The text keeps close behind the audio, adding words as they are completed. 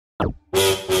Hey,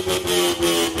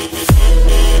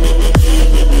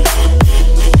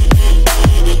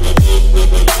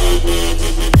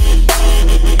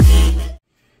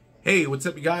 what's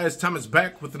up you guys? Tom is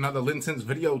back with another Linsense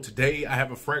video. Today I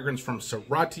have a fragrance from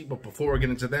Surrati, but before I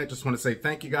get into that, just want to say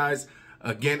thank you guys.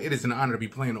 Again, it is an honor to be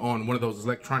playing on one of those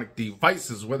electronic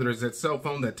devices, whether it's that cell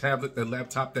phone, that tablet, that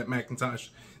laptop, that Macintosh,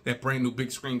 that brand new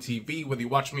big screen TV, whether you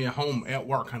watch me at home, at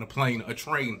work, on a plane, a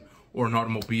train, or an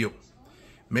automobile.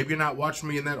 Maybe you're not watching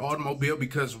me in that automobile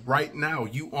because right now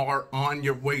you are on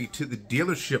your way to the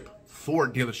dealership,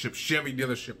 Ford dealership, Chevy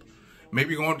dealership.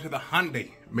 Maybe you're going to the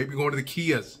Hyundai, maybe you're going to the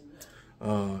Kias.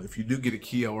 If you do get a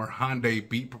Kia or a Hyundai,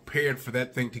 be prepared for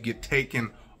that thing to get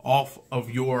taken off of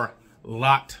your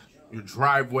lot, your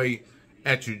driveway,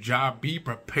 at your job. Be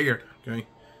prepared, okay?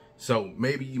 So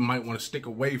maybe you might want to stick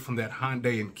away from that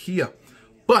Hyundai and Kia.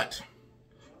 But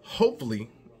hopefully,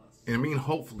 and I mean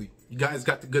hopefully, you guys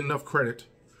got the good enough credit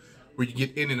where you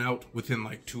get in and out within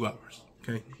like 2 hours,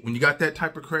 okay? When you got that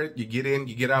type of credit, you get in,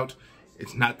 you get out,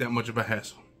 it's not that much of a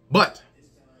hassle. But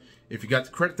if you got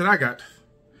the credit that I got,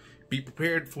 be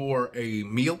prepared for a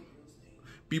meal.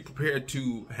 Be prepared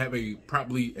to have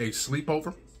probably a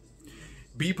sleepover.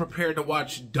 Be prepared to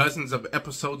watch dozens of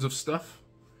episodes of stuff.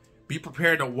 Be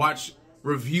prepared to watch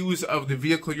reviews of the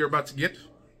vehicle you're about to get.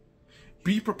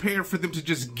 Be prepared for them to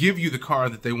just give you the car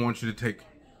that they want you to take,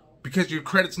 because your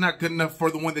credit's not good enough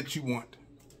for the one that you want.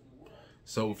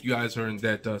 So if you guys are in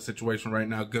that situation right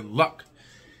now, good luck.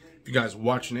 If you guys are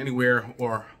watching anywhere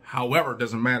or however, it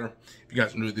doesn't matter. If you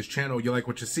guys are new to this channel, you like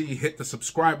what you see, hit the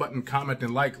subscribe button, comment,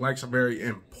 and like. Likes are very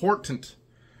important.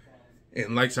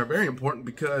 And likes are very important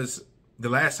because the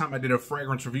last time I did a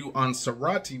fragrance review on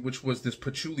Surrati, which was this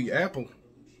patchouli apple,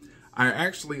 I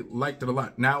actually liked it a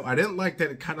lot. Now, I didn't like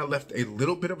that it kind of left a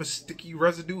little bit of a sticky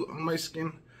residue on my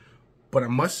skin, but I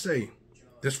must say,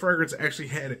 this fragrance actually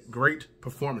had great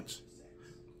performance.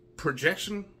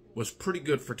 Projection was pretty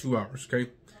good for 2 hours,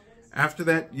 okay? After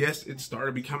that, yes, it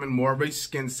started becoming more of a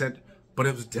skin scent, but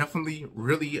it was definitely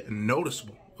really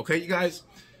noticeable. Okay, you guys,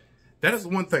 that is the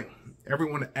one thing.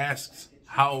 Everyone asks,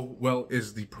 how well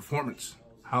is the performance?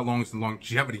 How long is the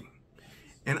longevity?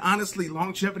 And honestly,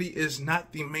 longevity is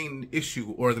not the main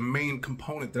issue or the main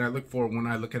component that I look for when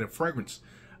I look at a fragrance.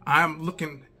 I'm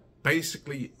looking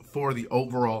basically for the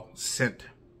overall scent.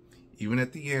 Even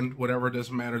at the end, whatever, it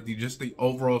doesn't matter, just the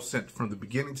overall scent from the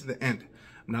beginning to the end.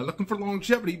 I'm not looking for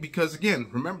longevity because, again,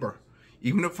 remember,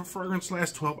 even if a fragrance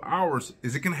lasts 12 hours,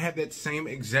 is it going to have that same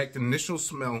exact initial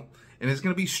smell, and it's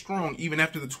going to be strong even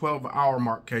after the 12-hour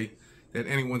mark, okay, that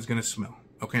anyone's going to smell?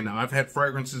 Okay, now I've had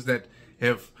fragrances that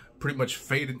have pretty much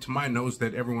faded to my nose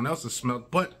that everyone else has smelled,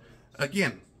 but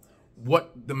again,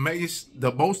 what the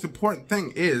most important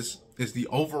thing is the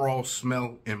overall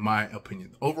smell, in my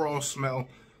opinion. Overall smell,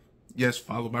 yes,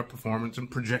 followed by performance and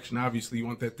projection. Obviously, you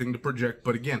want that thing to project,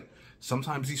 but again,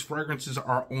 sometimes these fragrances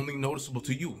are only noticeable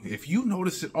to you. If you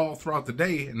notice it all throughout the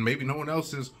day and maybe no one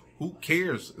else is, who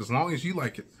cares? As long as you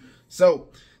like it. So,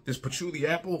 this patchouli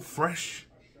apple, fresh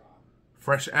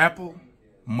apple,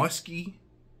 musky,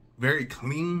 very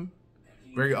clean,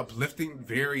 very uplifting,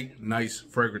 very nice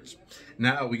fragrance.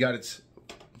 Now, we got its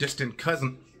distant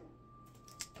cousin.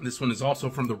 This one is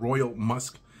also from the Royal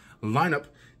Musk lineup.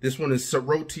 This one is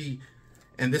Surrati,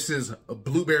 and this is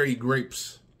blueberry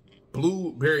grapes.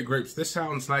 Blueberry grapes. This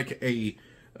sounds like a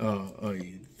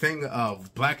thing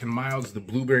of Black and Mild's, the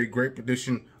blueberry grape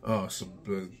edition. Some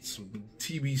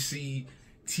TBC,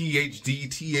 THD,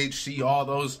 THC, all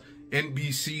those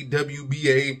NBC,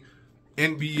 WBA,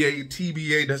 NBA,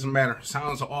 TBA, doesn't matter.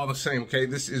 Sounds all the same. Okay,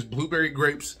 this is blueberry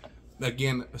grapes.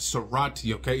 Again,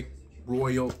 Surrati. Okay,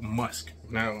 Royal Musk.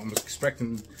 Now I'm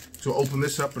expecting to open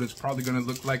this up, and it's probably going to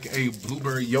look like a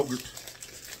blueberry yogurt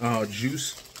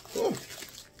juice. Oh.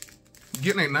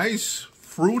 Getting a nice,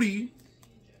 fruity,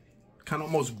 kind of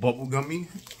almost bubblegummy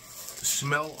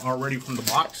smell already from the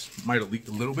box. Might have leaked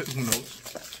a little bit, who knows.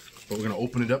 But we're going to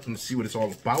open it up and see what it's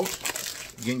all about.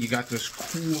 Again, you got this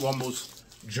cool, almost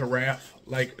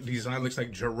giraffe-like design. Looks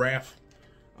like giraffe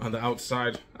on the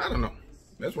outside. I don't know.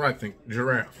 That's what I think,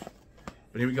 giraffe.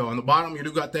 But here we go. On the bottom, you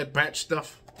do got that batch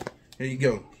stuff. There you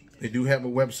go. They do have a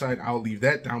website. I'll leave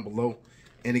that down below.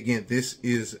 And again, this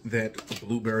is that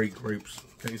blueberry grapes.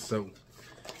 Okay, so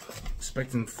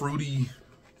expecting fruity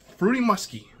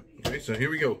musky. Okay, so here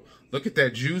we go. Look at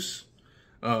that juice.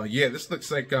 Yeah, this looks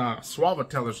like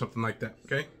Suavitel or something like that.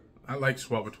 Okay, I like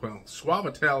Suavitel.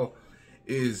 Suavitel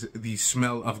is the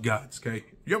smell of gods. Okay,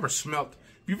 if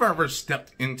you've ever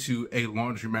stepped into a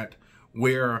laundromat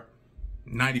where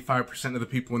 95% of the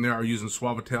people in there are using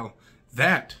Suavitel,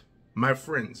 that, my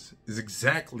friends, is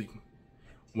exactly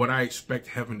what I expect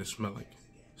heaven to smell like.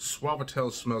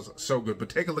 Suavitel smells so good. But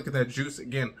take a look at that juice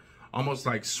again, almost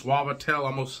like Suavitel,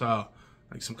 almost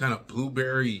like some kind of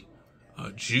blueberry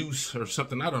juice or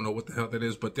something. I don't know what the hell that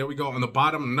is, but there we go. On the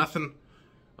bottom, nothing,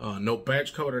 no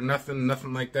batch code or nothing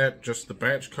like that. Just the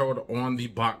batch code on the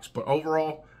box. But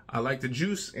overall, I like the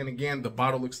juice, and again, the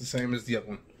bottle looks the same as the other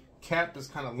one. Cap is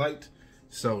kind of light,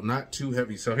 so not too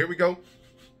heavy. So here we go.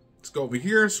 Let's go over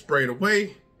here, spray it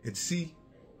away, and see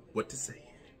what to say.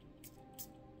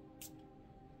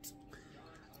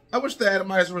 I wish the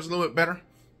atomizer was a little bit better.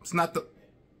 It's not the...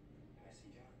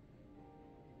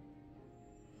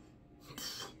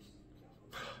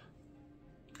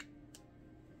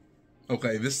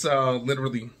 Okay, this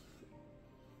literally,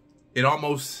 it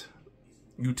almost,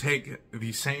 you take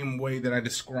the same way that I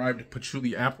described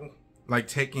patchouli apple, like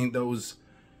taking those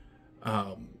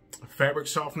fabric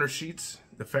softener sheets,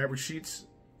 the fabric sheets,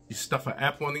 you stuff an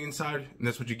apple on the inside, and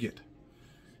that's what you get.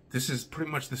 This is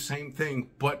pretty much the same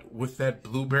thing, but with that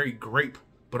blueberry grape,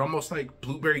 but almost like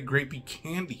blueberry grapey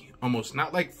candy, almost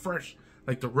not like fresh,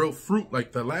 like the real fruit,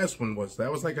 like the last one was.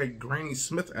 That was like a Granny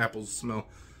Smith apple smell.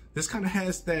 This kind of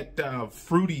has that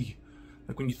fruity,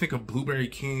 like when you think of blueberry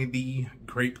candy,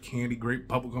 grape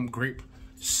bubblegum, grape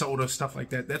soda, stuff like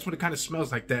that. That's what it kind of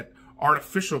smells like, that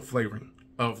artificial flavoring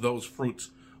of those fruits.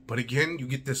 But again, you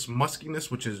get this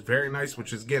muskiness, which is very nice,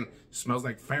 which is, again, smells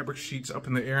like fabric sheets up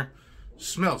in the air.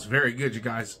 Smells very good, you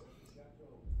guys.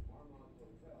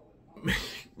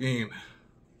 Man.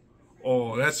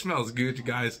 Oh, that smells good, you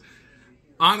guys.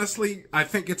 Honestly, I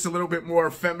think it's a little bit more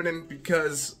feminine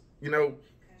because, you know,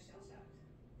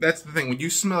 that's the thing. When you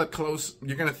smell it close,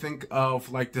 you're going to think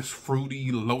of like this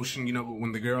fruity lotion, you know,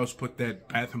 when the girls put that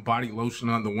Bath and Body lotion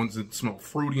on, the ones that smell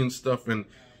fruity and stuff, and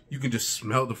you can just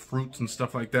smell the fruits and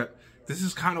stuff like that. This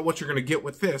is kind of what you're going to get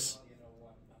with this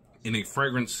in a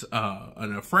fragrance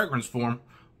form.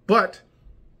 But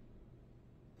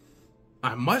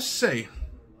I must say,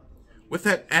 with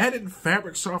that added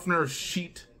fabric softener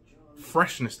sheet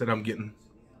freshness that I'm getting,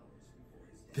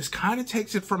 this kind of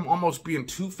takes it from almost being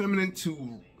too feminine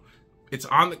to it's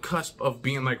on the cusp of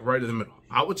being like right in the middle.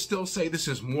 I would still say this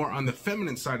is more on the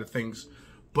feminine side of things,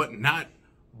 but not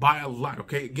by a lot,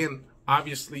 okay? Again,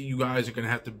 obviously you guys are going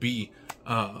to have to be,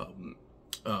 you're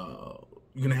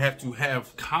going to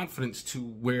have confidence to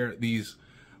wear these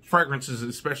fragrances,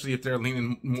 especially if they're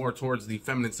leaning more towards the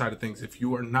feminine side of things. If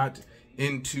you are not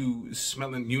into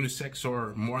smelling unisex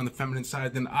or more on the feminine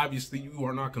side, then obviously you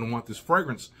are not going to want this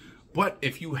fragrance. But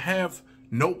if you have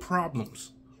no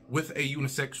problems with a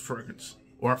unisex fragrance,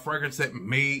 or a fragrance that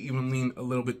may even lean a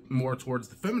little bit more towards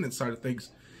the feminine side of things,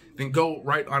 then go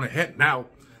right on ahead. Now,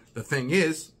 the thing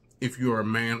is, if you're a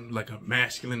man, like a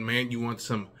masculine man, you want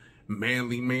some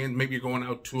manly man, maybe you're going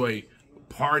out to a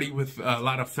party with a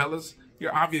lot of fellas,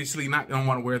 you're obviously not going to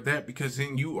want to wear that, because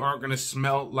then you are going to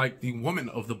smell like the woman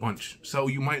of the bunch. So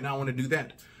you might not want to do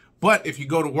that. But if you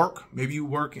go to work, maybe you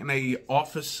work in a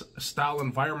office style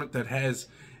environment that has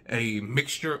a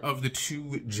mixture of the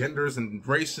two genders and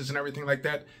races and everything like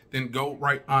that, then go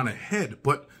right on ahead.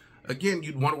 But again,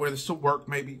 you'd want to wear this to work,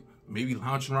 maybe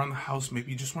lounging around the house,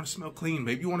 maybe you just want to smell clean,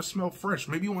 maybe you want to smell fresh,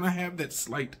 maybe you want to have that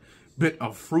slight bit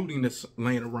of fruitiness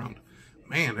laying around.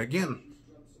 Man, again,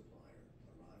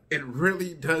 it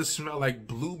really does smell like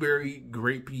blueberry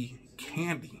grapey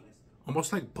candy.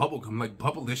 Almost like bubblegum, like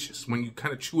Bubblicious, when you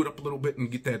kind of chew it up a little bit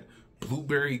and get that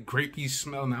blueberry grapey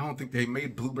smell. Now, I don't think they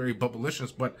made blueberry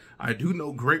Bubblicious, but I do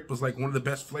know grape was like one of the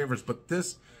best flavors. But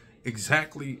this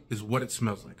exactly is what it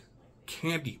smells like.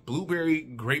 Candy, blueberry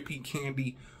grapey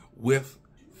candy with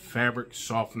fabric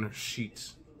softener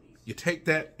sheets. You take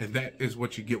that, and that is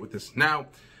what you get with this. Now,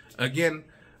 again,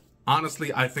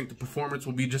 honestly, I think the performance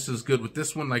will be just as good with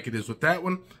this one like it is with that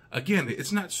one. Again,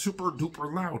 it's not super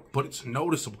duper loud, but it's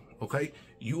noticeable, okay?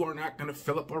 You are not going to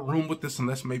fill up a room with this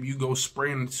unless maybe you go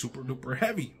spraying super duper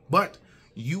heavy. But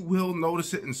you will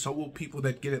notice it, and so will people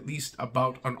that get at least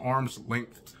about an arm's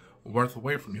length worth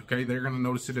away from you, okay? They're going to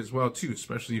notice it as well, too,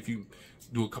 especially if you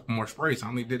do a couple more sprays. I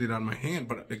only did it on my hand,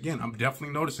 but again, I'm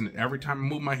definitely noticing it. Every time I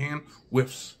move my hand,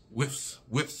 whiffs, whiffs,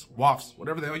 whiffs, wafts,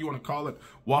 whatever the hell you want to call it,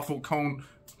 waffle cone,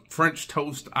 French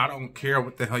toast, I don't care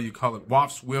what the hell you call it.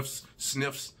 Wafts, whiffs,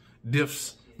 sniffs,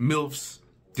 diffs, milfs,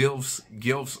 dilfs,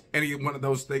 gilfs, any one of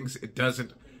those things, it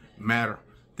doesn't matter.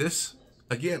 This,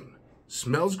 again,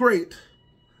 smells great,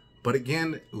 but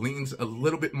again, leans a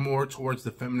little bit more towards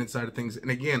the feminine side of things.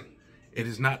 And again, it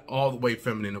is not all the way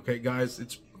feminine, okay, guys?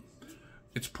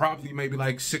 It's probably maybe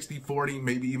like 60-40,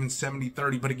 maybe even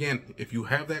 70-30. But again, if you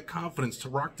have that confidence to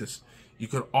rock this, you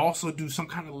could also do some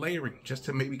kind of layering just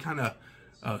to maybe kind of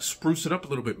spruce it up a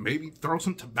little bit. Maybe throw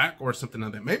some tobacco or something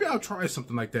on that. Maybe I'll try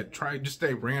something like that. Try just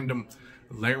a random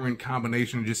layering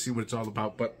combination and just see what it's all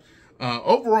about. But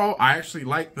overall, I actually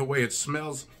like the way it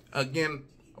smells. Again,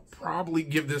 I'll probably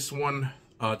give this one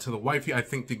to the wifey. I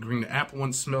think the green apple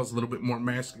one smells a little bit more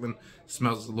masculine.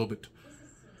 Smells a little bit,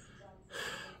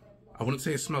 I wouldn't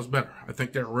say it smells better. I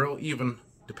think they're real even.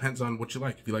 Depends on what you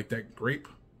like. If you like that grape,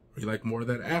 or you like more of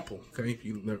that apple, okay? If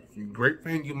you're a grape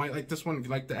fan, you might like this one. If you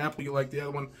like the apple, you like the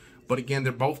other one. But again,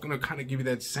 they're both going to kind of give you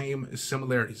that same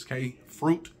similarities, okay?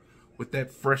 Fruit with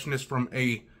that freshness from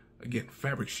a, again,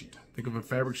 fabric sheet. Think of a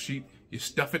fabric sheet. You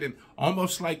stuff it in,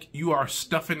 almost like you are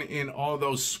stuffing in all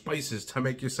those spices to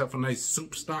make yourself a nice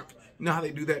soup stock. You know how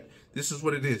they do that? This is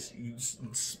what it is. You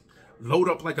load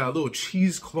up like a little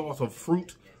cheesecloth of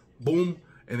fruit, boom,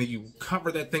 and then you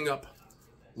cover that thing up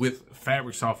with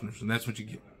fabric softeners, and that's what you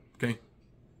get, okay?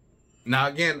 Now,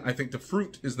 again, I think the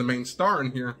fruit is the main star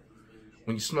in here.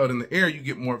 When you smell it in the air, you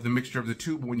get more of the mixture of the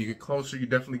two, but when you get closer, you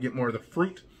definitely get more of the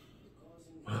fruit.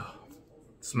 Oh,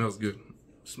 it smells good.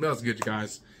 It smells good, you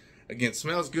guys. Again,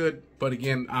 smells good, but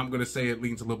again, I'm going to say it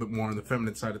leans a little bit more on the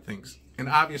feminine side of things. And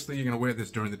obviously, you're going to wear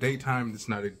this during the daytime. It's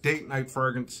not a date night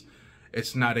fragrance.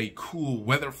 It's not a cool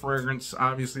weather fragrance.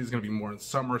 Obviously, it's going to be more in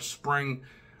summer, spring.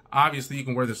 Obviously, you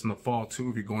can wear this in the fall, too,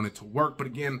 if you're going into work. But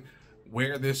again,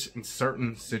 wear this in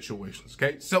certain situations,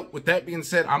 okay? So, with that being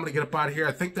said, I'm going to get up out of here.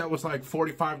 I think that was like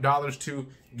 $45 to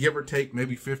give or take,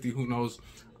 maybe 50, who knows.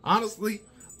 Honestly,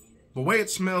 the way it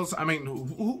smells, I mean,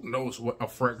 who knows what a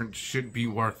fragrance should be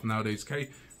worth nowadays, okay?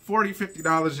 $40,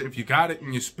 $50, if you got it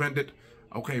and you spend it,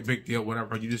 okay, big deal,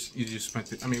 whatever. You just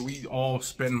spent it. I mean, we all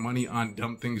spend money on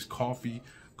dumb things, coffee,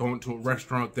 going to a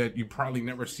restaurant that you probably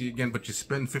never see again, but you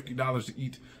spend $50 to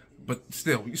eat. But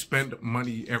still, you spend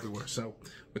money everywhere. So,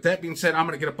 with that being said, I'm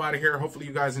going to get up out of here. Hopefully,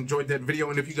 you guys enjoyed that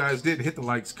video. And if you guys did, hit the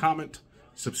likes, comment,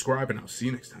 subscribe, and I'll see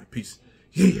you next time. Peace.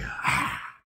 Yeah.